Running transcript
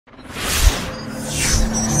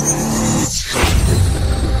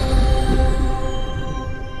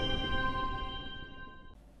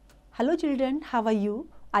children, how are you?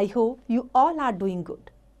 I hope you all are doing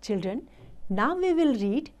good. Children, now we will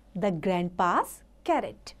read the grandpa's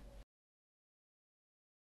carrot.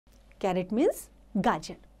 Carrot means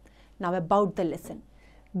gajar. Now about the lesson.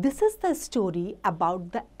 This is the story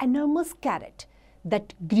about the enormous carrot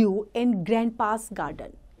that grew in grandpa's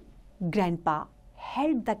garden. Grandpa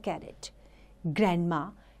held the carrot. Grandma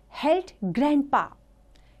held grandpa.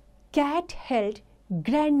 Cat held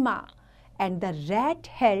grandma and the rat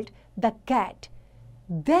held the cat.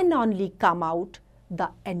 Then only come out the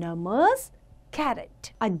enormous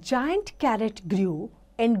carrot. A giant carrot grew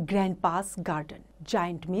in grandpa's garden.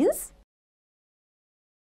 Giant means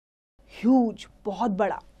huge, बहुत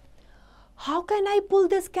बड़ा. How can I pull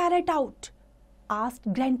this carrot out?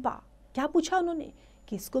 Asked grandpa. क्या पूछा उन्होंने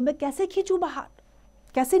कि इसको मैं कैसे खींचूं बाहर,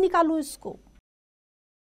 कैसे निकालूं इसको?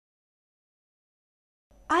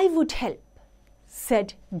 I would help,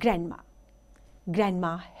 said grandma.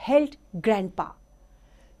 Grandma held grandpa.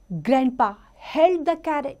 Grandpa held the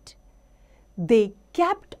carrot. They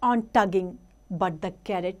kept on tugging, but the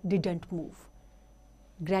carrot didn't move.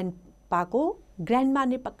 Grandpa को grandma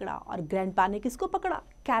ने पकड़ा और grandpa ने किसको पकड़ा?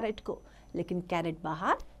 Carrot को. लेकिन carrot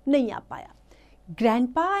बाहर नहीं आ पाया.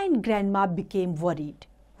 Grandpa and grandma became worried.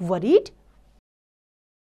 Worried?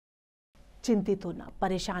 चिंतित होना,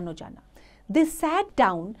 परेशान हो जाना. They sat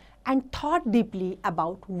down and thought deeply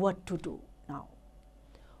about what to do now.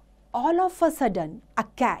 All of a sudden, a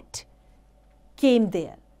cat came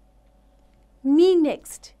there. Me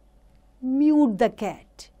next, mewed the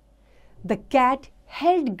cat. The cat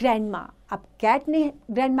held grandma. अब cat ने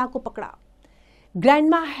grandma को पकड़ा.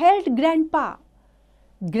 Grandma held grandpa.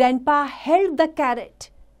 Grandpa held the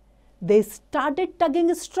carrot. They started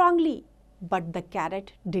tugging strongly, but the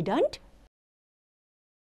carrot didn't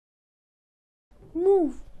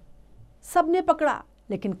move. सबने पकड़ा,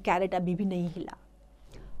 लेकिन carrot अभी भी नहीं हिला.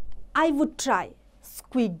 I would try,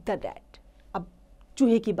 squeaked the rat. अब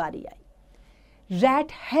चूहे की बारी आई.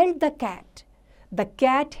 Rat held the cat. The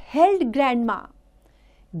cat held grandma.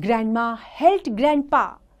 Grandma held grandpa.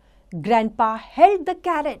 Grandpa held the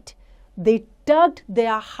carrot. They tugged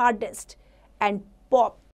their hardest and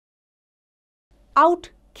pop. Out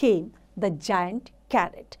came the giant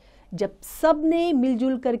carrot. जब सबने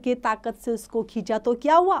मिलजुल करके ताकत से उसको खींचा तो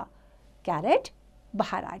क्या हुआ? कैरेट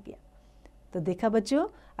बाहर आ गया. तो देखा बच्चों,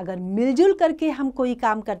 अगर मिलजुल करके हम कोई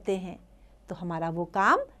काम करते हैं तो हमारा वो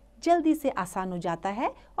काम जल्दी से आसान हो जाता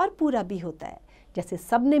है और पूरा भी होता है. जैसे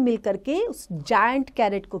सबने मिल करके उस जायंट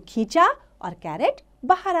कैरेट को खींचा और कैरेट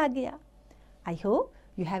बाहर आ गया. I hope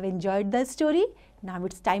you have enjoyed the story. Now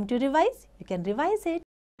it's time to revise. You can revise it.